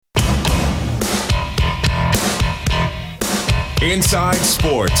Inside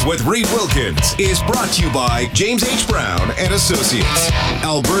Sports with Reed Wilkins is brought to you by James H. Brown and Associates,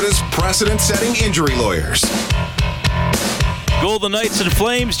 Alberta's precedent-setting injury lawyers. Golden Knights and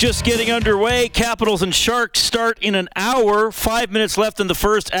Flames just getting underway. Capitals and Sharks start in an hour. 5 minutes left in the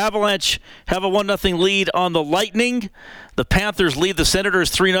first. Avalanche have a 1-0 lead on the Lightning. The Panthers lead the Senators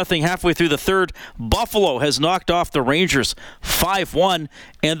 3-0 halfway through the third. Buffalo has knocked off the Rangers 5-1.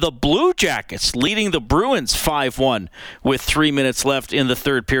 And the Blue Jackets leading the Bruins 5-1 with 3 minutes left in the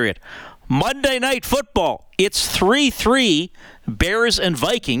third period. Monday Night Football. It's 3-3 Bears and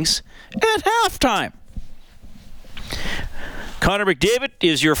Vikings at halftime. Connor McDavid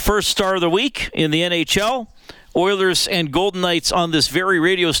is your first star of the week in the NHL. Oilers and Golden Knights on this very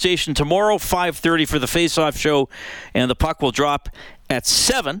radio station tomorrow, 5:30 for the face-off show, and the puck will drop at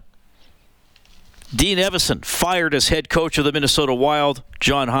 7. Dean Evison fired as head coach of the Minnesota Wild.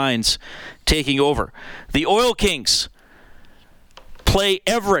 John Hines taking over. The Oil Kings play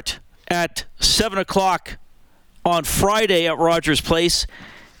Everett at 7 o'clock on Friday at Rogers Place.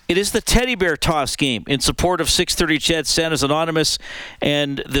 It is the teddy bear toss game in support of 630 CHED Santa's Anonymous.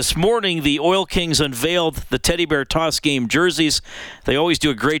 And this morning, the Oil Kings unveiled the teddy bear toss game jerseys. They always do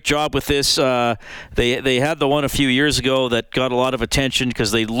a great job with this. They had the one a few years ago that got a lot of attention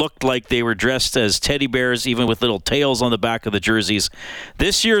because they looked like they were dressed as teddy bears, even with little tails on the back of the jerseys.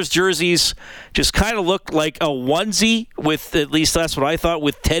 This year's jerseys just kind of looked like a onesie with, at least that's what I thought,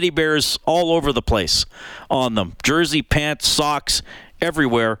 with teddy bears all over the place on them. Jersey, pants, socks,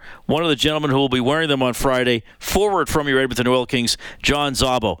 everywhere. One of the gentlemen who will be wearing them on Friday, forward from your Edmonton Oil Kings, John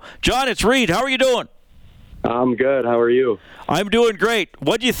Szabo. John, it's Reed. How are you doing? I'm good. How are you? I'm doing great.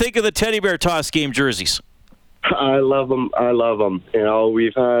 What do you think of the teddy bear toss game jerseys? I love them. You know,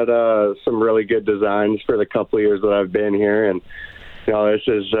 we've had some really good designs for the couple of years that I've been here, and you know, this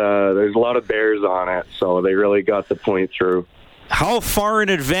is there's a lot of bears on it, so they really got the point through. How far in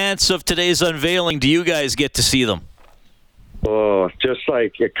advance of today's unveiling do you guys get to see them? Oh, just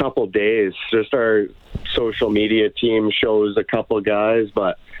like a couple days. Just our social media team shows a couple guys,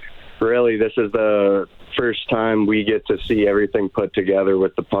 but really this is the first time we get to see everything put together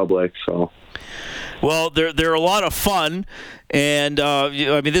with the public. So, well, they're a lot of fun, and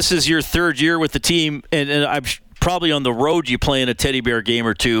I mean, this is your third year with the team, and I'm probably on the road you play in a teddy bear game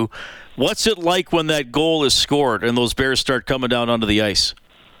or two. What's it like when that goal is scored and those bears start coming down onto the ice?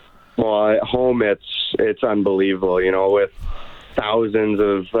 Well, at home it's unbelievable, you know, with thousands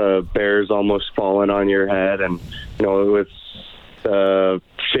of bears almost falling on your head, and you know, with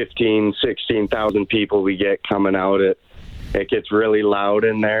 16,000 people we get coming out, it gets really loud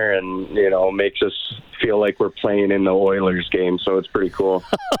in there, and you know, makes us feel like we're playing in the Oilers game, so it's pretty cool.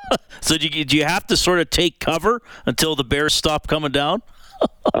 So do you have to sort of take cover until the bears stop coming down?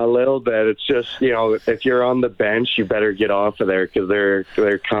 A little bit. It's just, you know, if you're on the bench, you better get off of there because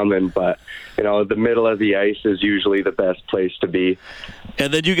they're coming. But, you know, the middle of the ice is usually the best place to be.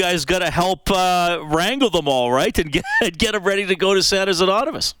 And then you guys got to help wrangle them all, right? And get them ready to go to Santa's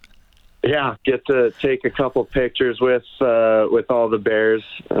Anonymous. Yeah, get to take a couple pictures with all the bears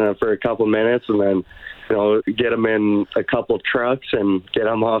for a couple minutes, and then, you know, get them in a couple trucks and get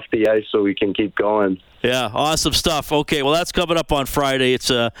them off the ice so we can keep going. Yeah, awesome stuff. Okay, well, that's coming up on Friday. It's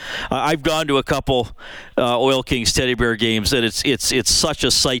I've gone to a couple Oil Kings teddy bear games, and it's such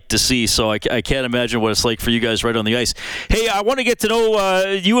a sight to see. So I can't imagine what it's like for you guys right on the ice. Hey, I want to get to know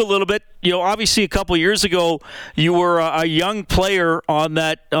you a little bit. You know, obviously a couple of years ago, you were a young player on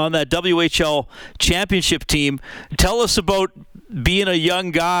that WHL championship team. Tell us about being a young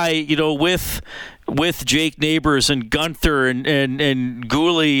guy, you know, with Jake Neighbors and Gunther and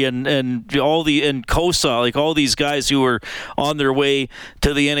Gooley and all the and Kosa, like all these guys who were on their way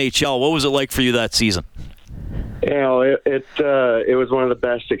to the NHL. What was it like for you that season? You know, it was one of the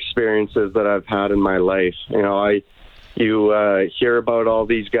best experiences that I've had in my life. You know, you hear about all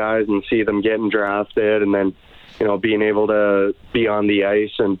these guys and see them getting drafted, and then, you know, being able to be on the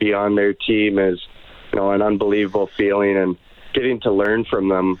ice and be on their team is, you know, an unbelievable feeling, and getting to learn from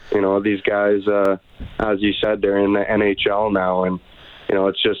them. You know, these guys, as you said, they're in the NHL now, and you know,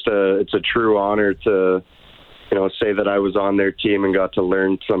 it's a true honor to, you know, say that I was on their team and got to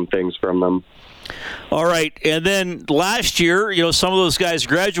learn some things from them. All right, and then last year, you know, some of those guys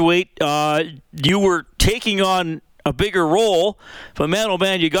graduate. You were taking on a bigger role, but man, oh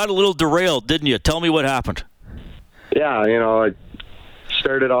man, you got a little derailed, didn't you? Tell me what happened. Yeah, you know, I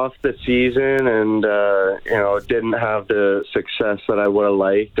started off the season and, you know, didn't have the success that I would have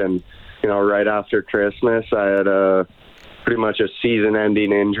liked. And, you know, right after Christmas, I had pretty much a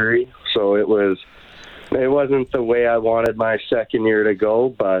season-ending injury. So it wasn't the way I wanted my second year to go,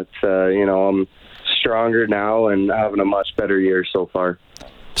 but, you know, I'm stronger now and having a much better year so far.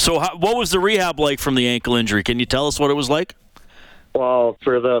 So what was the rehab like from the ankle injury? Can you tell us what it was like? Well,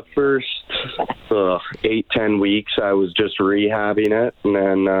 for the first 8-10 weeks, I was just rehabbing it. And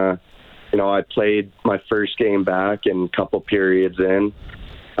then, I played my first game back, and a couple periods in,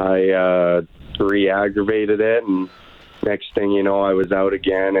 I re-aggravated it. And next thing you know, I was out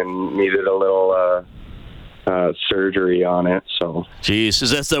again and needed a little surgery on it. So, jeez,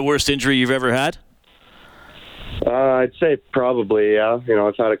 is that the worst injury you've ever had? I'd say probably, yeah.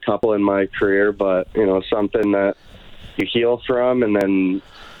 I've had a couple in my career, but, something that you heal from and then,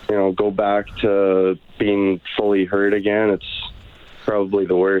 go back to being fully hurt again, it's probably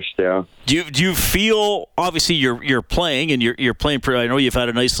the worst, yeah. Do you feel, obviously you're playing and you're playing pretty, I know you've had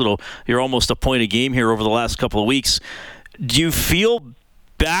a nice little, you're almost a point a game here over the last couple of weeks. Do you feel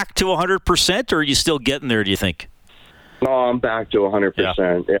back to 100%, or are you still getting there, do you think? No, I'm back to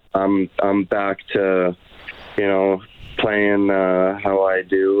 100%. Yeah. I'm back to, playing how I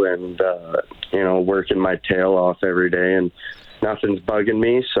do and, working my tail off every day, and nothing's bugging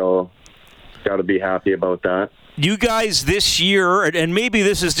me, so got to be happy about that. You guys this year, and maybe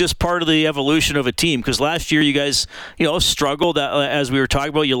this is just part of the evolution of a team, because last year you guys, struggled, as we were talking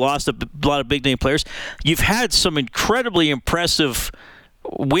about. You lost a lot of big-name players. You've had some incredibly impressive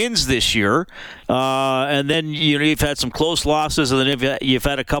wins this year, and then you've had some close losses, and then you've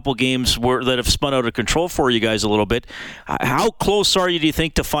had a couple games that have spun out of control for you guys a little bit. How close are you, do you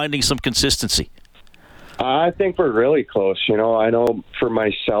think, to finding some consistency? I think we're really close. I know for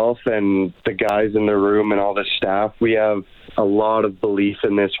myself and the guys in the room and all the staff, we have a lot of belief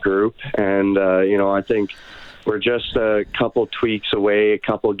in this group, and I think we're just a couple tweaks away, a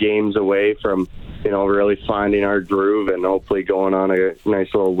couple games away from really finding our groove and hopefully going on a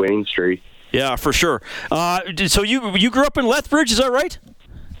nice little winning streak. Yeah, for sure. So you grew up in Lethbridge, is that right?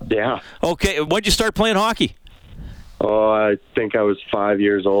 Yeah. Okay, when'd you start playing hockey? Oh, I think I was 5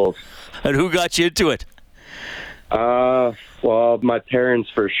 years old. And who got you into it? Well, my parents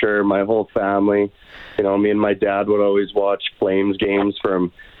for sure, my whole family. Me and my dad would always watch Flames games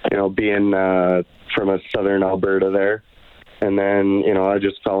from, being from a southern Alberta there. And then, I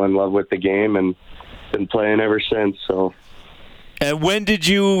just fell in love with the game and been playing ever since. So. And when did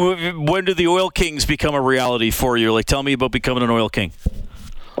the Oil Kings become a reality for you? Like, tell me about becoming an Oil King.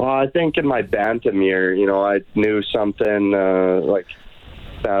 Well, I think in my bantam year, I knew something like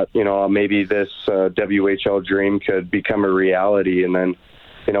that, maybe this WHL dream could become a reality. And then,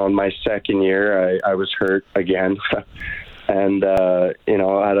 in my second year, I was hurt again. And, I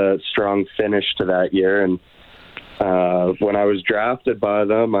had a strong finish to that year. And when I was drafted by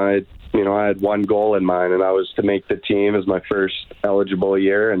them, I had one goal in mind, and that was to make the team as my first eligible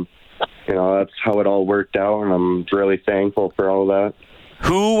year. And, that's how it all worked out, and I'm really thankful for all that.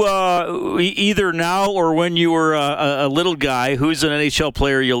 Who, either now or when you were a little guy, who's an NHL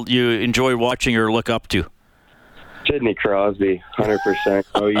player you enjoy watching or look up to? Sidney Crosby, 100%.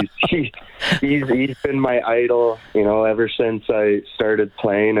 He's been my idol, ever since I started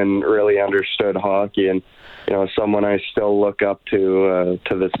playing and really understood hockey, and someone I still look up to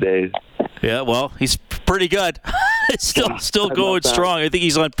this day. Yeah, well, he's pretty good. still going strong. I think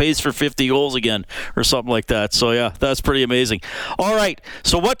he's on pace for 50 goals again or something like that. So, yeah, that's pretty amazing. All right,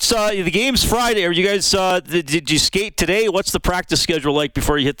 so what's the game's Friday? Are you guys did you skate today? What's the practice schedule like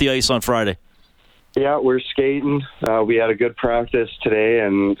before you hit the ice on Friday? Yeah, we're skating. We had a good practice today,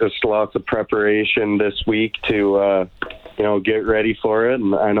 and just lots of preparation this week to get ready for it.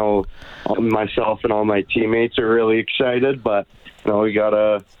 And I know myself and all my teammates are really excited, but we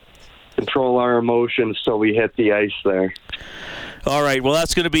gotta control our emotions so we hit the ice there. All right, well,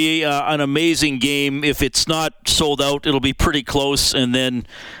 that's going to be an amazing game. If it's not sold out, it'll be pretty close. And then,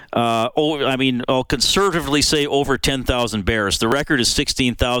 I'll conservatively say over 10,000 Bears. The record is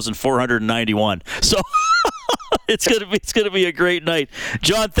 16,491. So it's going to be a great night.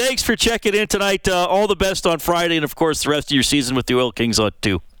 John, thanks for checking in tonight. All the best on Friday, and of course the rest of your season with the Oil Kings on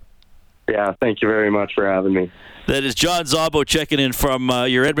too. Yeah, thank you very much for having me. That is John Szabo checking in from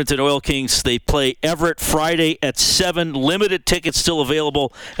your Edmonton Oil Kings. They play Everett Friday at 7. Limited tickets still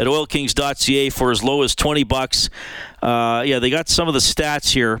available at oilkings.ca for as low as $20. They got some of the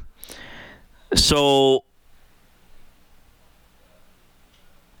stats here. So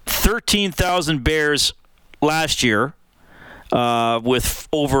 13,000 Bears last year with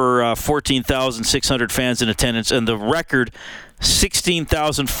over 14,600 fans in attendance, and the record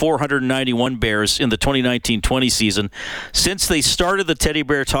 16,491 Bears in the 2019-20 season. Since they started the Teddy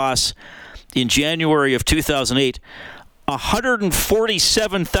Bear Toss in January of 2008,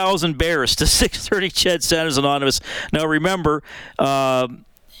 147,000 Bears to 630 Ched Sanders Anonymous. Now remember,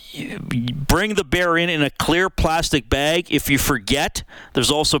 bring the bear in a clear plastic bag. If you forget,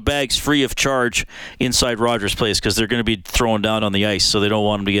 there's also bags free of charge inside Rogers Place because they're going to be thrown down on the ice, so they don't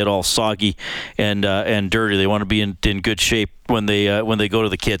want them to get all soggy and dirty. They want to be in good shape when they go to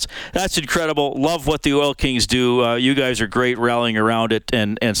the kids. That's incredible. Love what the Oil Kings do. You guys are great rallying around it,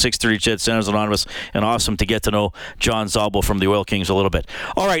 and 630 Ched Centers Anonymous, and awesome to get to know John Zabel from the Oil Kings a little bit.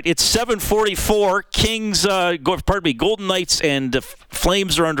 All right, it's 7:44. Golden Knights and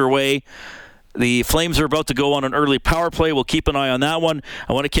Flames are underway. The Flames are about to go on an early power play. We'll keep an eye on that one.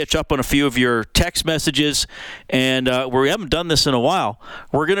 I want to catch up on a few of your text messages, and we haven't done this in a while.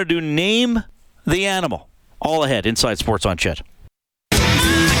 We're going to do Name the Animal. All ahead, Inside Sports on Ched.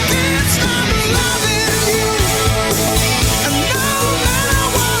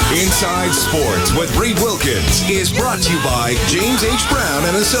 Inside Sports with Reed Wilkins is brought to you by James H. Brown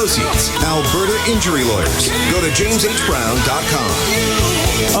and Associates, Alberta Injury Lawyers. Go to jameshbrown.com.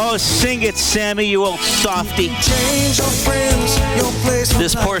 Oh, sing it, Sammy, you old softy.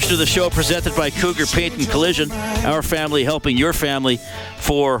 This portion of the show presented by Cougar Paint and Collision. Our family helping your family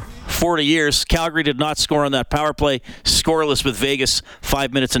for 40 years. Calgary did not score on that power play. Scoreless with Vegas.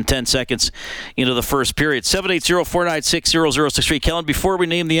 5 minutes and 10 seconds into the first period. 780-496-0063. Kellen, before we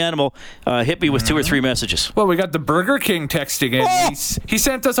name the animal, hit me with 2 or 3 messages. Well, we got the Burger King texting in. Oh! He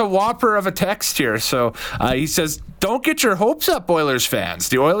sent us a whopper of a text here. So he says, don't get your hopes up, Oilers fans.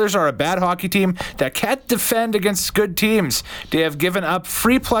 The Oilers are a bad hockey team that can't defend against good teams. They have given up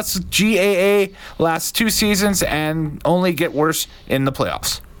free plus GAA last 2 seasons and only get worse in the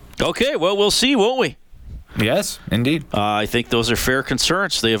playoffs. Okay, well, we'll see, won't we? Yes, indeed. I think those are fair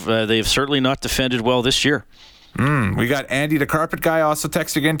concerns. They've certainly not defended well this year. We got Andy, the carpet guy, also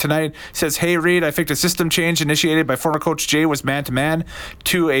texted again tonight. Says, hey, Reed, I think the system change initiated by former coach Jay was man-to-man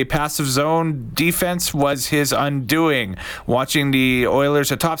to a passive zone defense was his undoing. Watching the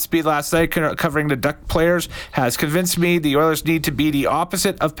Oilers at top speed last night, covering the Duck players, has convinced me the Oilers need to be the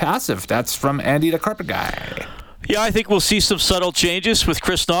opposite of passive. That's from Andy, the carpet guy. Yeah, I think we'll see some subtle changes with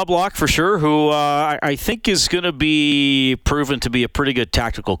Chris Knobloch for sure, who I think is going to be proven to be a pretty good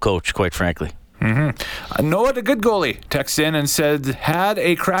tactical coach, quite frankly. Noah, the good goalie, texts in and said, had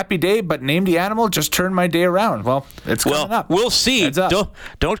a crappy day, but named the animal just turned my day around. Well, it's coming up. We'll see.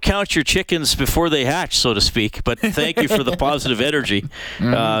 Don't count your chickens before they hatch, so to speak. But thank you for the positive energy.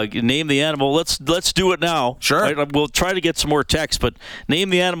 Name the animal. Let's do it now. Sure. Right? We'll try to get some more text, but name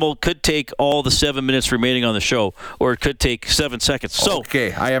the animal could take all the 7 minutes remaining on the show, or it could take 7 seconds. So,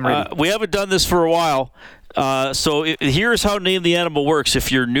 okay, I am ready. We haven't done this for a while. Here's how Name the Animal works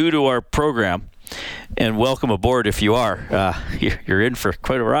if you're new to our program. And welcome aboard if you are. You're in for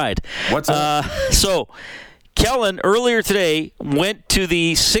quite a ride. What's up? So, Kellen, earlier today, went to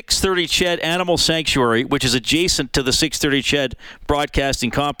the 630 Ched Animal Sanctuary, which is adjacent to the 630 Ched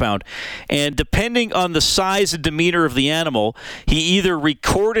broadcasting compound. And depending on the size and demeanor of the animal, he either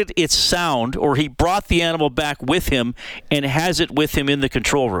recorded its sound or he brought the animal back with him and has it with him in the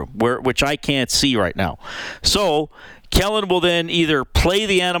control room, which I can't see right now. So, Kellen will then either play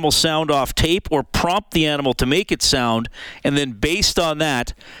the animal sound off tape or prompt the animal to make it sound, and then based on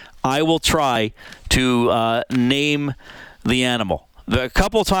that, I will try to name the animal. A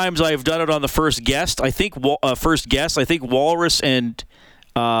couple times I've done it on the first guest. I think walrus and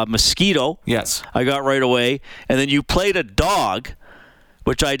mosquito. Yes, I got right away, and then you played a dog,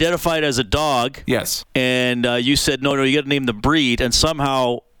 which I identified as a dog. Yes, and you said no, you got to name the breed, and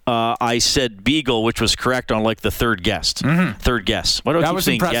somehow. I said beagle, which was correct on like the third guess. Third guess. Why don't that you was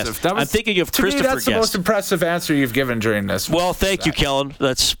think impressive. Yes? That was, I'm thinking of to Christopher me, that's the most impressive answer you've given during this. Well, thank you, Kellen.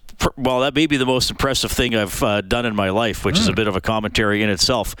 That may be the most impressive thing I've done in my life, which is a bit of a commentary in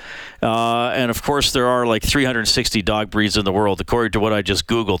itself. And of course, there are like 360 dog breeds in the world, according to what I just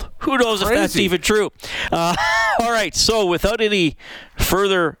Googled. Who knows if that's even true? All right. So, without any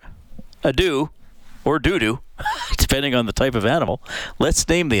further ado, or doo-doo, depending on the type of animal. Let's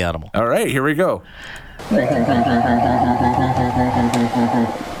name the animal. All right, here we go.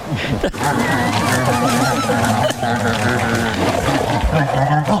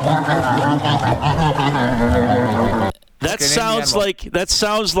 That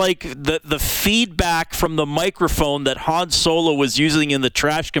sounds like the feedback from the microphone that Han Solo was using in the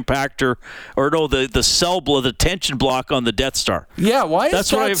trash compactor, or no, the cell the tension block on the Death Star. Yeah, why is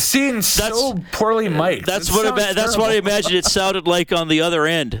that scene so poorly mic'd? That's what I imagine it sounded like on the other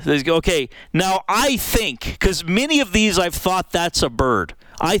end. Okay, now I think, because many of these I've thought that's a bird.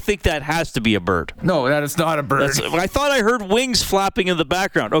 I think that has to be a bird. No, that is not a bird. I thought I heard wings flapping in the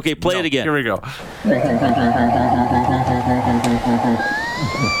background. Okay, play it again. Here we go.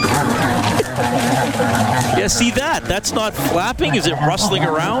 Yeah, see that? That's not flapping. Is it rustling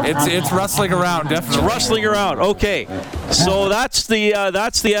around? It's rustling around, definitely. It's rustling around. Okay, so that's the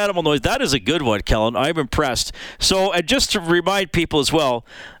animal noise. That is a good one, Kellen. I'm impressed. So, just to remind people as well,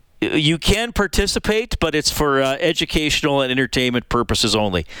 you can participate, but it's for educational and entertainment purposes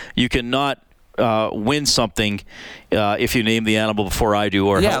only. You cannot win something if you name the animal before I do,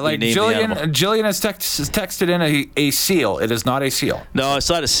 or help me name the animal. Jillian has texted in a seal. It is not a seal. No, it's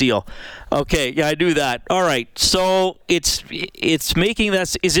not a seal. Okay, yeah, I knew that. All right, so it's making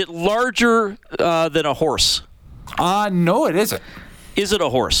that. Is it larger than a horse? No, it isn't. Is it a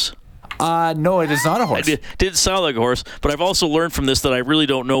horse? No, it is not a horse. It didn't sound like a horse, but I've also learned from this that I really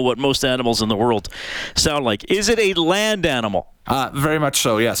don't know what most animals in the world sound like. Is it a land animal? Very much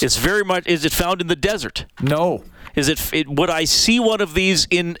so, yes. It's very much. Is it found in the desert? No. Is it? Would I see one of these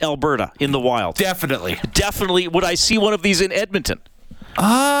in Alberta in the wild? Definitely. Definitely. Would I see one of these in Edmonton?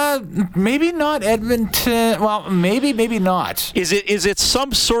 Maybe not Edmonton. Well, maybe not. Is it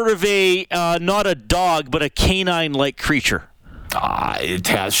some sort of a not a dog but a canine-like creature? It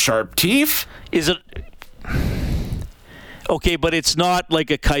has sharp teeth. Is it? Okay, but it's not like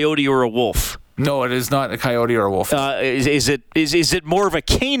a coyote or a wolf. No, it is not a coyote or a wolf. Is it more of a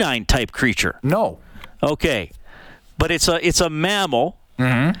canine type creature? No. Okay, but it's a mammal,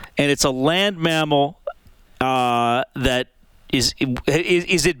 and it's a land mammal that is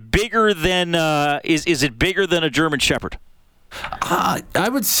it bigger than is it bigger than a German Shepherd? I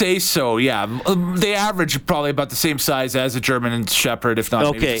would say so, yeah. They average probably about the same size as a German Shepherd, if not.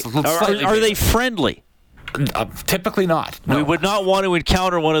 Okay. Are they friendly? Typically not. No. We would not want to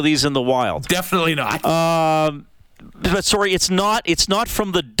encounter one of these in the wild. Definitely not. But sorry, it's not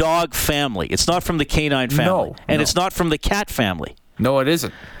from the dog family. It's not from the canine family. And it's not from the cat family. No, it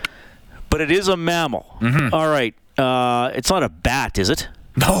isn't. But it is a mammal. All right. It's not a bat, is it?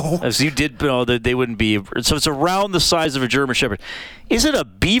 No. As you did know that they wouldn't be. So it's around the size of a German Shepherd. Is it a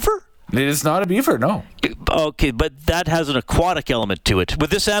beaver? It is not a beaver, no. Okay, but that has an aquatic element to it. Would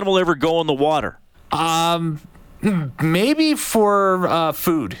this animal ever go in the water? Maybe for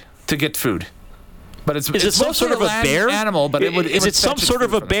food, to get food. But it's some sort of a bear animal, but is it some sort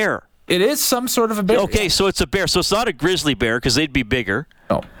of a bear? It is some sort of a bear. Okay, so it's a bear. So it's not a grizzly bear because they'd be bigger.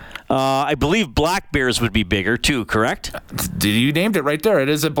 No. I believe black bears would be bigger too, correct? You named it right there. It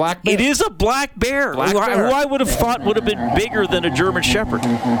is a black bear. It is a black bear. Who I would have thought would have been bigger than a German Shepherd.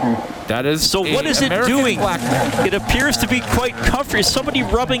 That is. So what is it doing? Black bear. It appears to be quite comfortable. Is somebody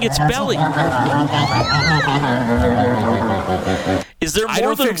rubbing its belly? Is there more I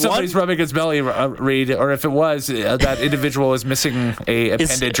don't than think somebody's rubbing its belly, Reed, or if it was, that individual is missing a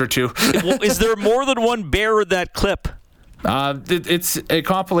appendage or two. Is there more than one bear in that clip? It's a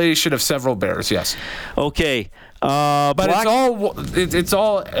compilation of several bears, yes. Okay. But it's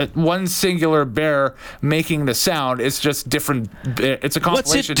all one singular bear making the sound. It's just different. It's a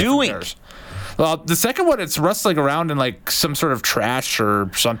compilation of different bears. Well, the second one, it's rustling around in like some sort of trash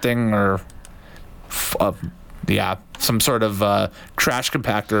or something, or some sort of trash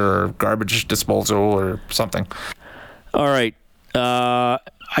compactor or garbage disposal or something. All right. I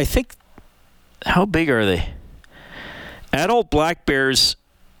think, how big are they? Adult black bears,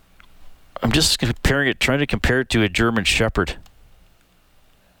 I'm just trying to compare it to a German Shepherd.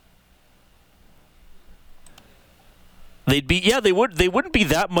 They wouldn't be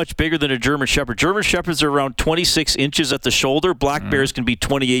that much bigger than a German Shepherd. German Shepherds are around 26 inches at the shoulder. Black bears can be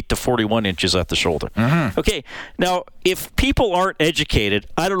 28 to 41 inches at the shoulder. Okay, now, if people aren't educated,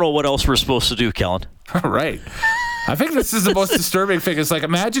 I don't know what else we're supposed to do, Kellen. Right. I think this is the most disturbing thing. It's like,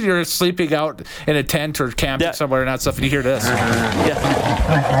 imagine you're sleeping out in a tent or camping somewhere and that stuff, and you hear this. If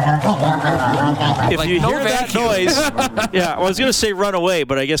you hear that noise, I was going to say run away,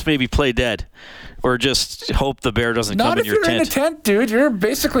 but I guess maybe play dead. Or just hope the bear doesn't come in your tent. Not if you're in a tent, dude. You're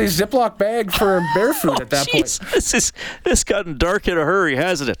basically a Ziploc bag for bear food at that point. This gotten dark in a hurry,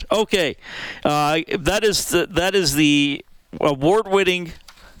 hasn't it? Okay. That is the award-winning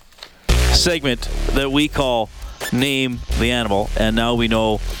segment that we call Name the Animal, and now we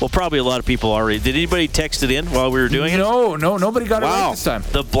know. Well, probably a lot of people already. Did anybody text it in while we were doing it? No, nobody got it right this time.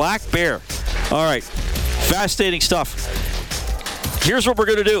 The black bear. All right, fascinating stuff. Here's what we're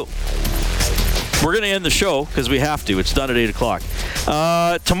going to do. We're going to end the show because we have to. It's done at 8 o'clock.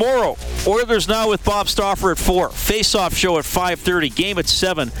 Tomorrow, Oilers Now with Bob Stauffer at 4. Face-off show at 5:30. Game at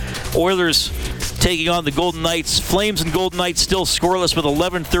 7. Oilers taking on the Golden Knights. Flames and Golden Knights still scoreless with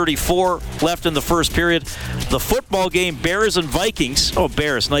 11:34 left in the first period. The football game, Bears and Vikings. Oh,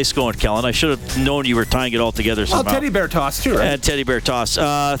 Bears. Nice going, Kellen. I should have known you were tying it all together somehow. Well, teddy bear toss, too, right? And teddy bear toss.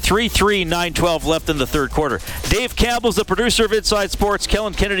 3-3, 9-12 left in the third quarter. Dave Campbell's the producer of Inside Sports.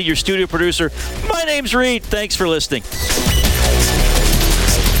 Kellen Kennedy, your studio producer. My name's Reed. Thanks for listening.